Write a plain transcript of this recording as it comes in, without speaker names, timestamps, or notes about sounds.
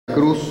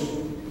Veracruz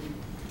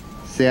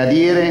se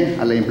adhiere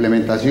a la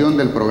implementación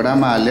del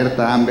programa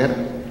Alerta Amber,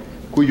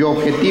 cuyo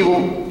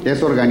objetivo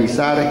es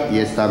organizar y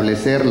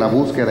establecer la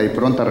búsqueda y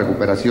pronta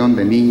recuperación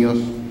de niños,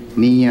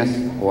 niñas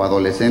o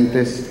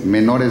adolescentes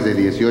menores de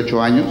 18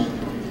 años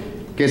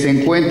que se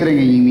encuentren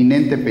en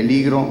inminente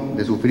peligro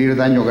de sufrir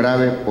daño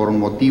grave por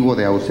motivo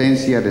de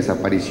ausencia,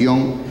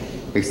 desaparición,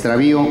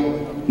 extravío,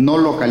 no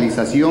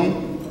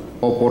localización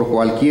o por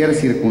cualquier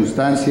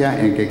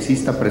circunstancia en que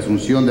exista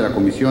presunción de la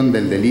comisión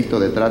del delito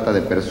de trata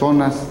de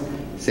personas,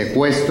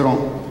 secuestro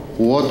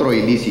u otro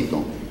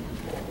ilícito.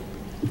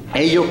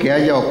 Ello que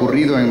haya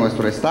ocurrido en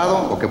nuestro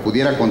estado o que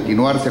pudiera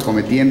continuarse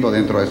cometiendo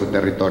dentro de su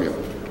territorio.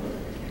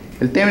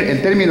 El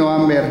término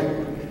Amber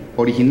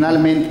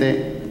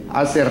originalmente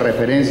hace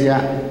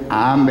referencia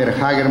a Amber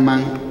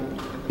Hagerman,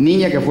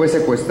 niña que fue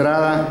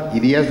secuestrada y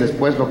días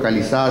después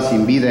localizada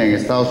sin vida en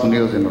Estados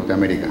Unidos de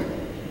Norteamérica.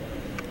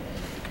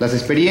 Las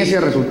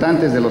experiencias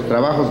resultantes de los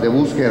trabajos de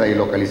búsqueda y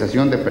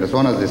localización de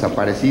personas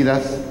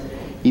desaparecidas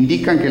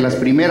indican que las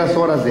primeras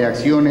horas de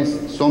acciones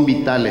son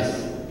vitales.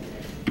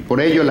 Por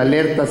ello, la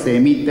alerta se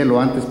emite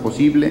lo antes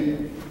posible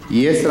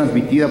y es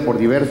transmitida por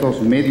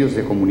diversos medios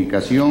de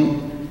comunicación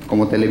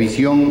como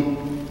televisión,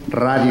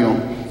 radio,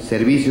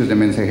 servicios de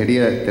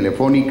mensajería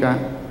telefónica,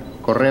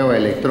 correo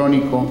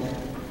electrónico,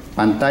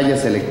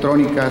 pantallas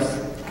electrónicas,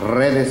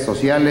 redes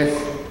sociales,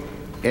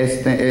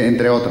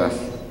 entre otras.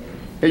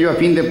 Ello a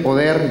fin de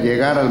poder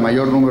llegar al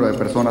mayor número de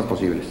personas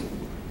posibles.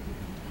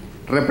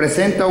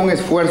 Representa un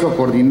esfuerzo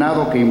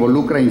coordinado que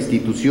involucra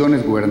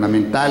instituciones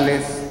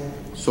gubernamentales,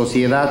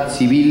 sociedad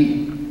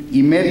civil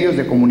y medios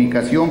de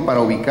comunicación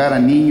para ubicar a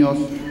niños,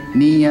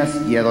 niñas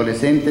y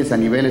adolescentes a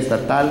nivel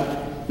estatal,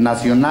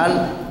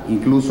 nacional,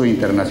 incluso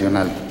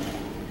internacional.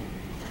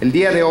 El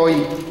día de hoy,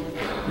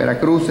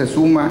 Veracruz se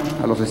suma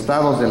a los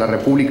estados de la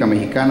República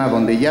Mexicana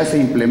donde ya se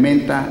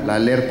implementa la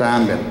alerta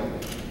Amber,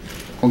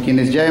 con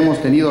quienes ya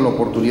hemos tenido la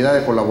oportunidad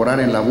de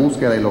colaborar en la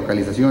búsqueda y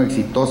localización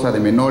exitosa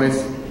de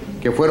menores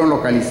que fueron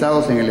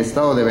localizados en el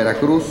estado de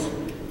Veracruz,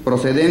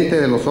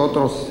 procedente de los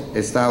otros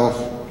estados,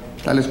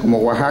 tales como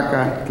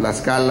Oaxaca,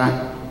 Tlaxcala,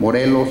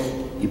 Morelos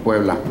y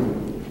Puebla.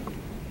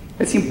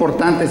 Es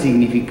importante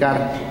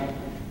significar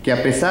que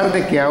a pesar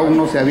de que aún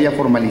no se había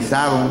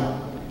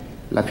formalizado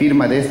la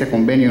firma de este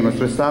convenio en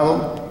nuestro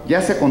estado,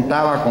 ya se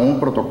contaba con un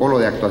protocolo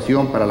de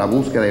actuación para la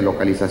búsqueda y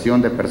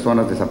localización de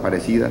personas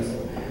desaparecidas,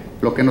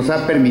 lo que nos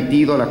ha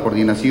permitido la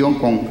coordinación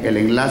con el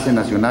enlace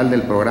nacional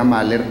del programa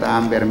Alerta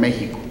Amber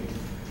México,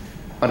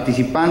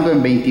 participando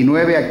en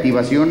 29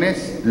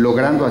 activaciones,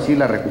 logrando así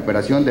la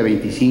recuperación de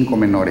 25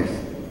 menores.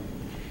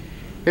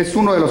 Es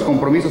uno de los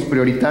compromisos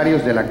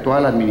prioritarios de la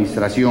actual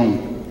administración,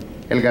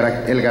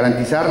 el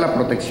garantizar la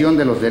protección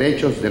de los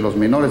derechos de los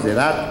menores de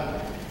edad,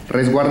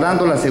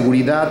 resguardando la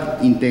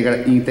seguridad,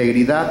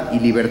 integridad y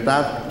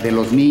libertad de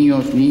los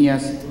niños,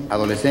 niñas,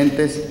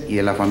 adolescentes y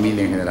de la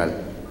familia en general.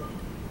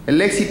 El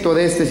éxito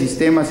de este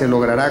sistema se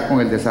logrará con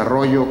el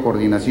desarrollo,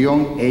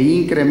 coordinación e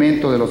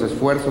incremento de los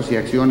esfuerzos y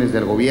acciones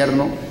del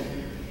gobierno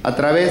a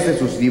través de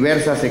sus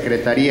diversas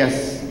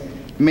secretarías,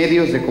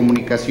 medios de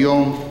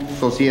comunicación,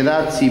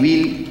 sociedad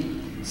civil,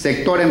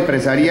 sector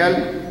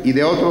empresarial y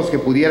de otros que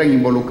pudieran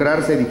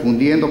involucrarse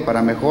difundiendo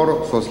para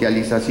mejor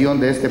socialización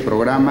de este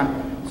programa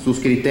sus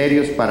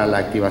criterios para la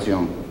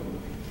activación.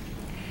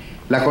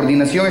 La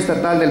coordinación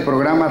estatal del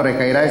programa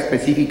recaerá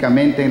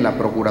específicamente en la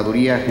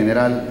Procuraduría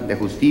General de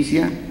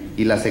Justicia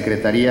y la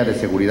Secretaría de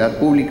Seguridad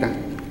Pública,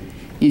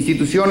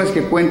 instituciones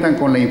que cuentan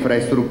con la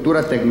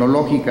infraestructura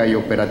tecnológica y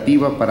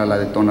operativa para la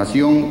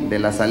detonación de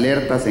las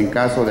alertas en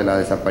caso de la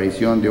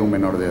desaparición de un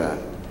menor de edad.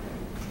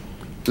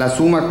 La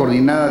suma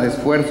coordinada de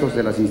esfuerzos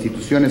de las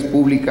instituciones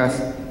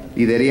públicas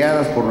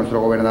lideradas por nuestro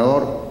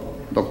gobernador,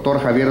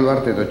 doctor Javier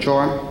Duarte de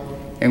Ochoa,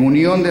 en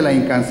unión de la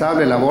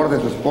incansable labor de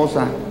su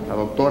esposa, la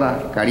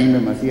doctora Karime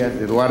Macías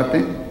de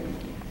Duarte,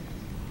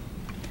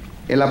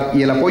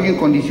 y el apoyo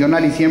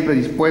incondicional y siempre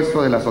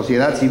dispuesto de la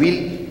sociedad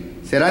civil,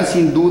 serán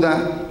sin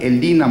duda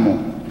el dínamo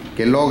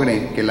que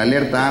logre que la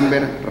alerta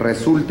Amber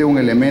resulte un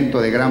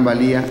elemento de gran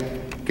valía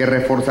que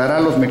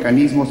reforzará los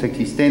mecanismos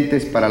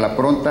existentes para la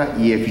pronta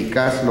y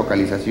eficaz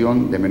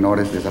localización de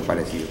menores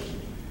desaparecidos.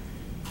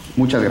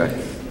 Muchas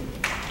gracias.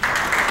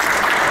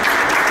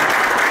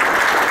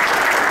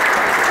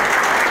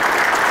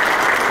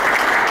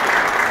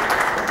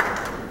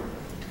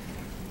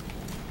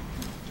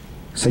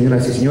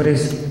 Señoras y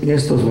señores, en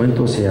estos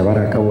momentos se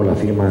llevará a cabo la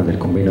firma del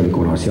Convenio de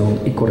Colaboración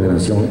y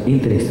Coordinación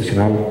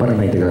Interinstitucional para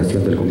la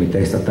integración del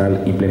Comité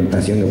Estatal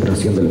Implementación y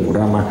Operación del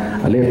Programa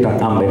Alerta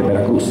Amber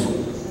Veracruz.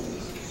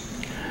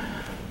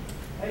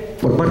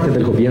 Por parte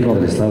del Gobierno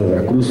del Estado de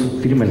Veracruz,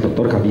 firma el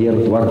doctor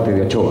Javier Duarte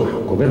de Ochoa,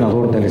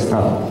 Gobernador del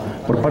Estado.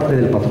 Por parte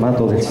del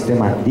Patronato del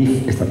Sistema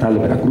DIF Estatal de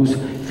Veracruz,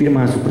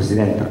 firma a su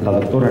presidenta, la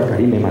doctora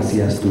Karime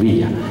Macías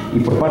Turilla. Y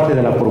por parte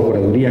de la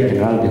Procuraduría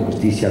General de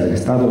Justicia del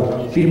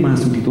Estado, firma a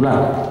su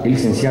titular, el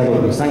licenciado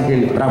Luis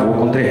Ángel Bravo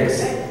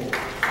Contreras.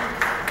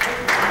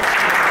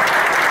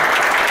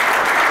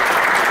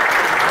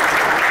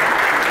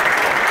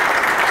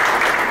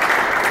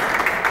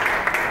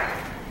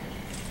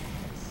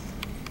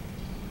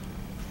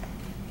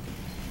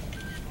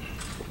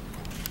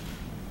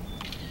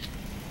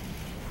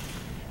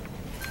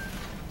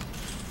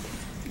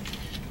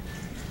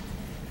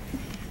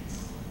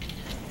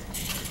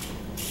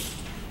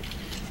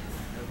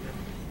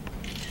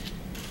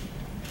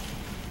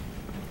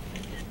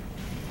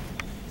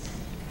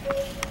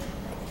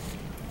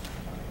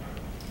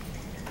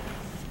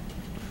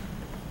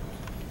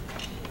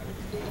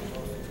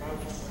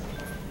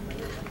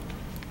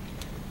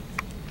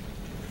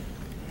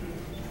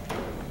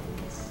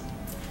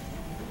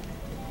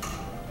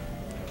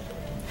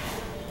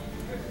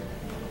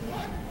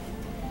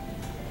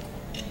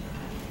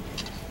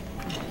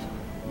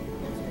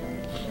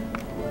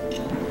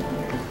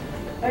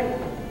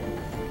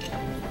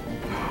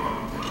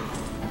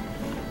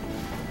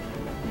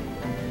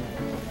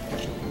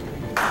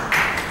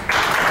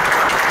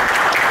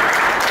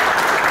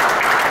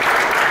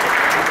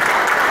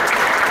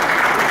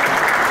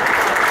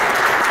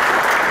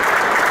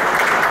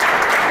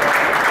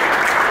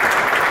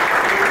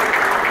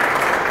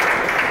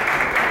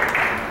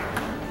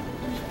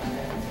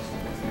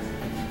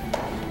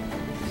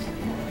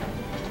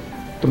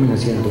 Tomen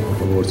asiento, por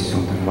favor, si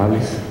son tan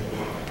amables.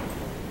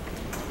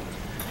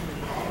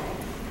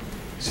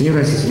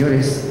 Señoras y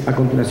señores, a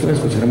continuación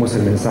escucharemos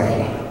el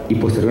mensaje y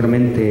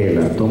posteriormente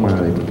la toma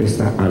de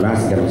protesta a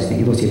las y a los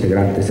distinguidos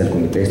integrantes del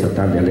Comité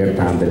Estatal de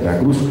Alerta Amber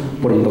Veracruz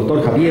por el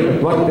doctor Javier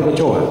Duarte de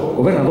Ochoa,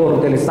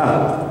 gobernador del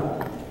Estado.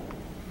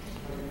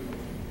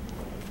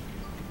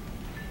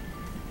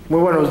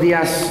 Muy buenos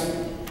días,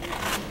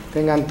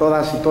 tengan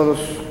todas y todos,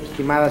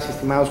 estimadas y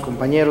estimados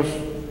compañeros,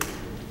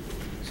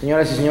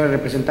 señoras y señores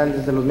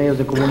representantes de los medios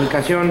de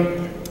comunicación,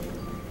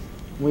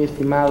 muy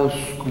estimados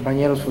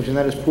compañeros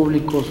funcionarios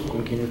públicos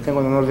con quienes tengo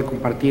el honor de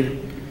compartir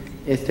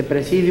este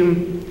presidium,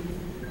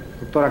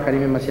 doctora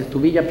Karime Maciel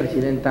Tubilla,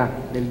 presidenta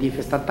del DIF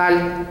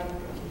estatal,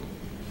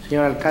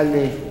 señor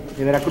alcalde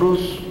de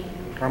Veracruz,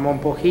 Ramón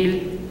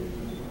Pogil,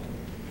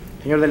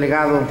 señor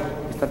delegado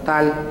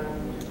estatal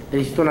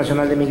del Instituto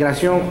Nacional de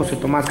Migración, José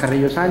Tomás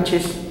Carrillo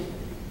Sánchez,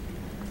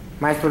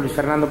 maestro Luis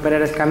Fernando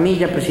Pereira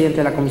Escamilla, presidente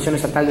de la Comisión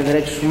Estatal de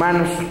Derechos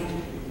Humanos,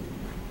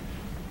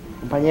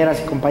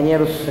 compañeras y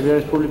compañeros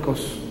servidores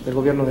públicos del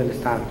Gobierno del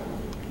Estado.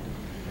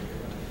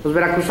 Los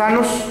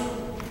veracruzanos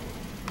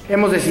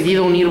hemos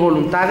decidido unir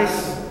voluntades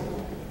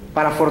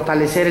para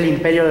fortalecer el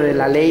imperio de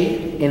la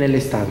ley en el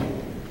Estado.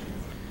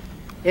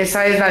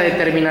 Esa es la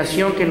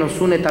determinación que nos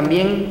une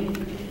también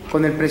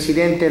con el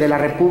presidente de la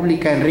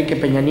República, Enrique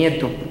Peña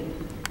Nieto,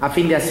 a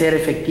fin de hacer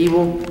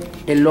efectivo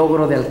el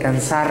logro de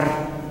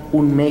alcanzar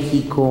un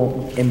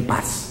México en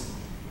paz.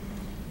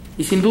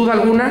 Y sin duda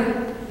alguna,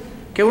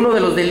 que uno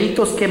de los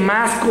delitos que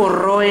más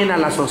corroen a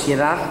la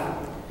sociedad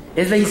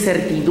es la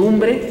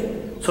incertidumbre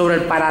sobre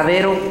el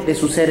paradero de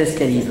sus seres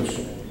queridos.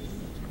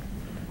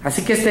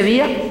 Así que este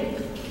día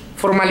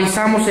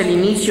formalizamos el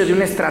inicio de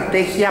una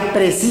estrategia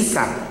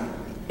precisa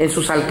en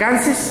sus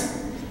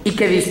alcances y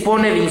que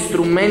dispone de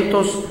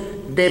instrumentos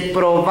de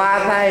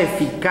probada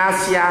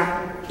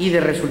eficacia y de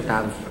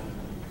resultados.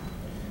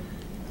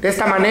 De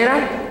esta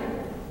manera,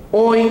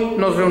 hoy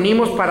nos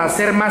reunimos para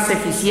hacer más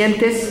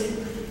eficientes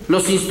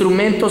los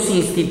instrumentos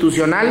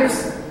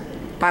institucionales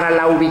para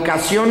la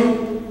ubicación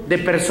de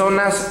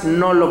personas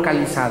no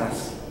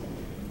localizadas.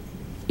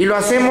 Y lo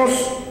hacemos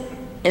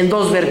en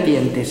dos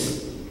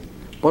vertientes.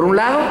 Por un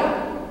lado,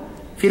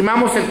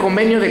 firmamos el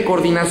convenio de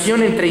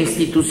coordinación entre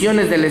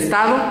instituciones del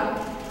Estado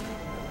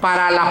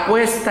para la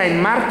puesta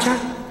en marcha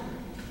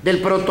del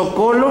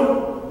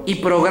protocolo y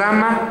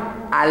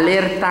programa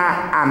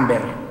Alerta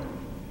Amber.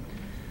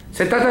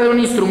 Se trata de un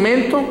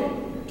instrumento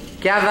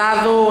que ha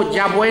dado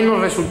ya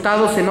buenos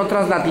resultados en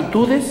otras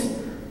latitudes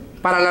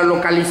para la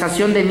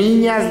localización de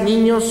niñas,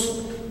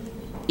 niños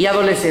y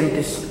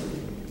adolescentes.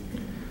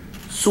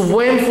 Su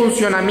buen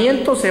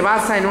funcionamiento se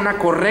basa en una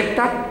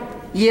correcta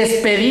y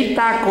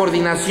expedita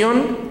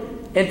coordinación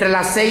entre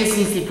las 6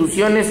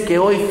 instituciones que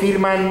hoy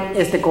firman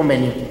este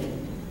convenio,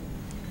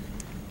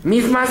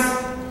 mismas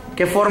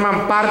que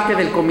forman parte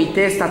del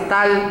Comité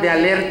Estatal de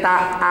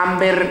Alerta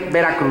Amber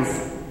Veracruz,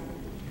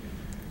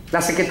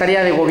 la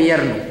Secretaría de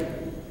Gobierno,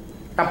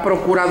 la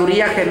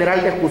Procuraduría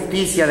General de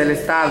Justicia del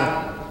Estado,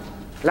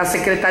 la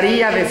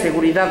Secretaría de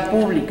Seguridad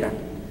Pública,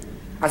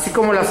 así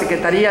como la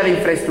Secretaría de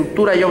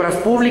Infraestructura y Obras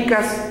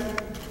Públicas,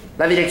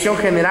 la Dirección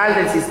General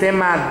del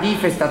Sistema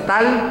DIF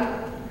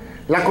estatal,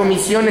 la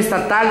Comisión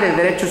Estatal de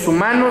Derechos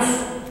Humanos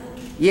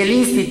y el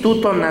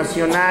Instituto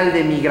Nacional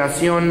de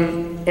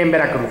Migración en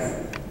Veracruz.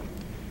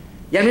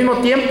 Y al mismo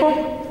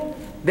tiempo,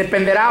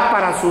 dependerá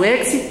para su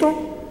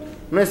éxito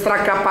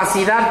nuestra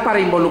capacidad para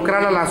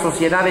involucrar a la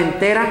sociedad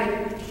entera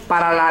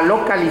para la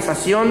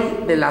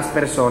localización de las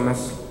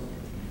personas.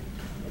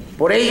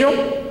 Por ello,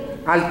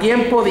 al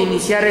tiempo de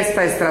iniciar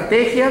esta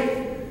estrategia,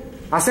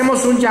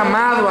 hacemos un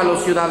llamado a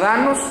los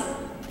ciudadanos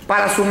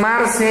para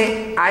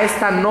sumarse a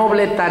esta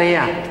noble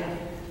tarea,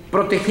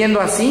 protegiendo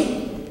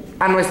así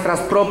a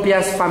nuestras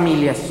propias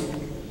familias.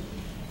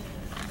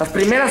 Las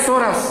primeras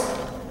horas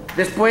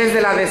después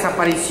de la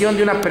desaparición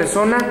de una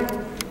persona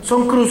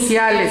son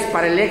cruciales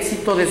para el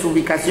éxito de su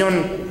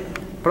ubicación,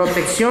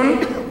 protección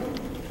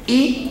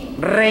y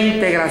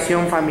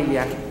reintegración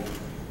familiar.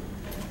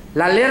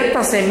 La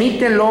alerta se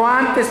emite lo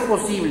antes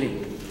posible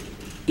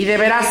y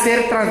deberá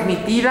ser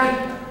transmitida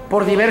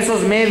por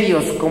diversos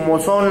medios como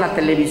son la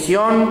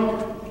televisión,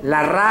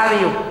 la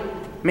radio,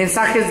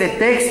 mensajes de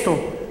texto,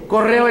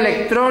 correo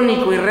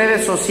electrónico y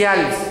redes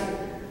sociales,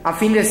 a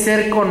fin de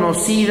ser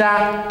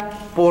conocida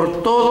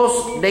por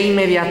todos de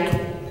inmediato.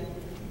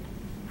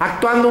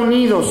 Actuando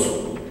unidos,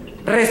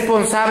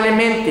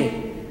 responsablemente,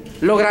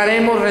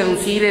 lograremos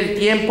reducir el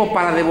tiempo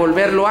para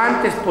devolver lo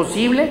antes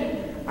posible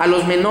a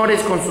los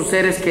menores con sus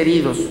seres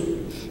queridos,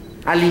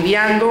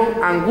 aliviando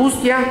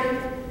angustia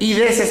y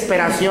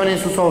desesperación en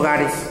sus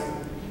hogares.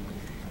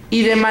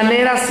 Y de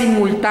manera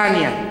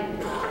simultánea,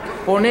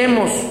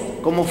 ponemos,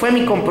 como fue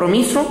mi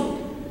compromiso,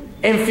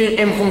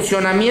 en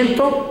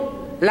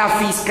funcionamiento la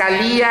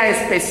Fiscalía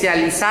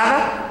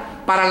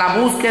Especializada para la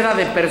búsqueda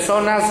de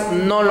personas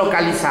no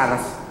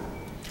localizadas.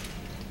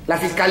 La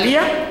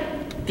Fiscalía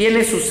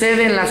tiene su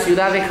sede en la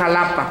ciudad de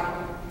Jalapa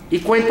y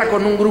cuenta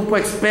con un grupo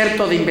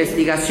experto de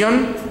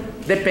investigación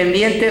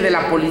dependiente de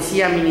la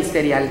Policía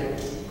Ministerial.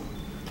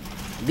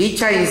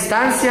 Dicha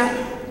instancia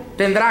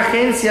tendrá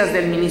agencias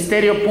del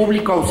Ministerio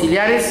Público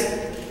auxiliares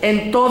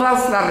en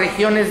todas las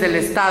regiones del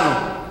Estado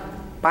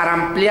para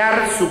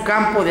ampliar su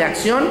campo de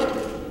acción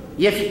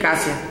y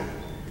eficacia.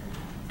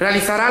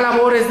 Realizará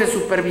labores de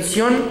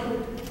supervisión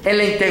en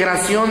la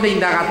integración de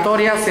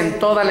indagatorias en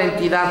toda la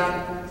entidad,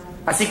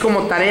 así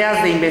como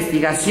tareas de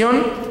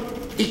investigación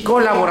y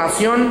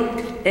colaboración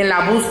en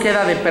la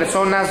búsqueda de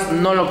personas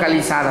no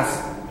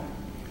localizadas.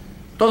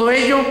 Todo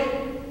ello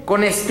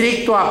con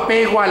estricto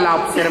apego a la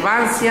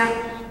observancia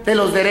de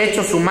los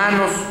derechos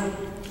humanos,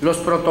 los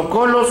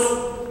protocolos,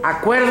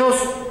 acuerdos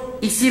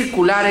y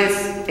circulares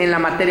en la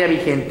materia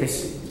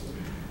vigentes.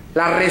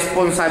 La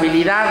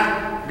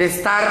responsabilidad de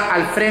estar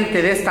al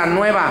frente de esta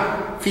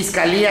nueva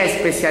Fiscalía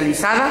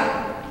Especializada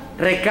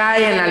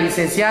recae en la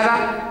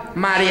licenciada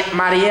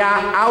María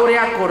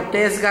Aurea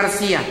Cortés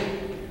García,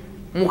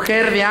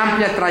 mujer de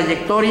amplia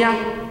trayectoria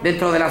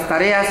dentro de las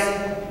tareas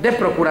de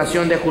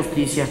procuración de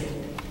justicia.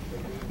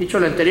 Dicho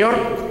lo anterior,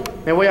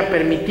 me voy a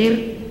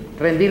permitir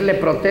rendirle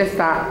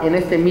protesta en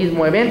este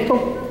mismo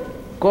evento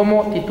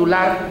como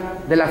titular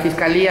de la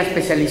Fiscalía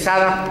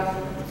Especializada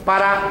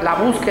para la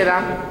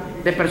búsqueda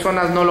de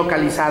personas no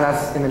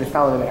localizadas en el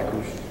estado de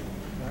Veracruz.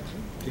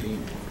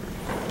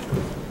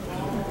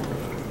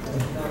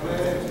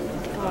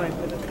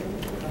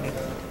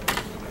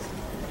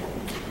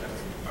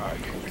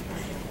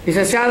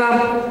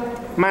 Licenciada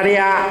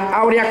María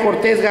Aurea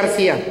Cortés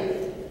García,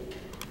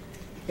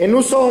 en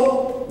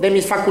uso de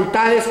mis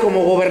facultades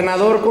como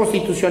gobernador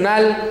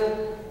constitucional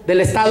del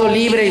Estado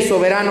Libre y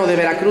Soberano de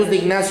Veracruz de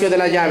Ignacio de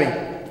la Llave,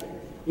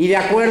 y de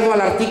acuerdo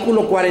al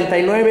artículo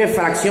 49,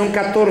 fracción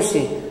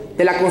 14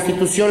 de la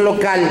Constitución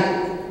local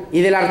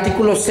y del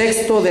artículo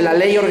 6 de la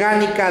Ley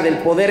Orgánica del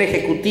Poder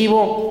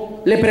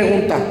Ejecutivo, le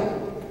pregunta: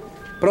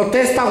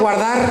 ¿protesta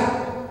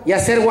guardar y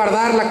hacer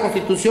guardar la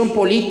Constitución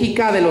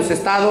Política de los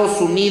Estados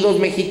Unidos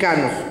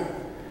Mexicanos,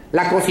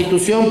 la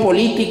Constitución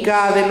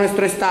Política de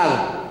nuestro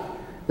Estado,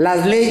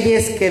 las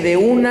leyes que de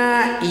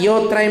una y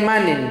otra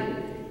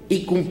emanen,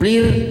 y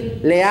cumplir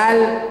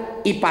leal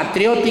y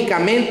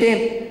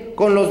patrióticamente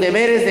con los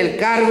deberes del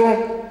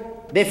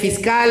cargo de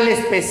fiscal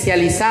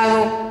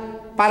especializado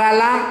para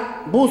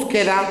la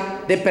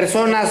búsqueda de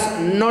personas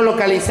no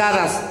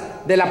localizadas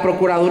de la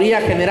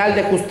Procuraduría General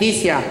de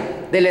Justicia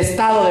del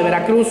Estado de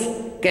Veracruz,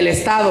 que el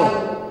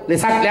Estado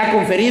le ha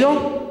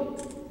conferido?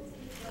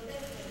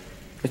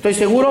 Estoy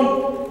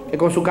seguro que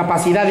con su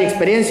capacidad y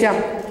experiencia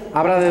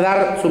habrá de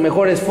dar su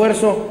mejor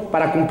esfuerzo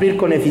para cumplir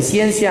con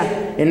eficiencia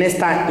en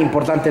esta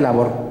importante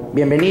labor.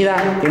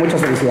 Bienvenida y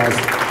muchas felicidades.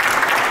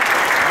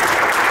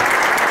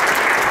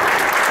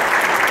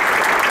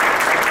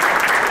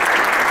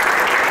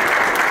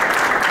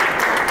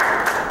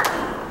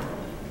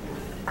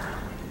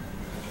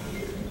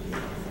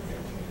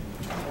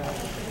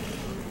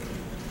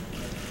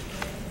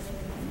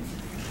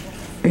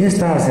 En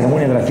esta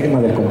ceremonia de la firma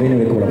del convenio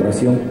de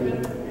colaboración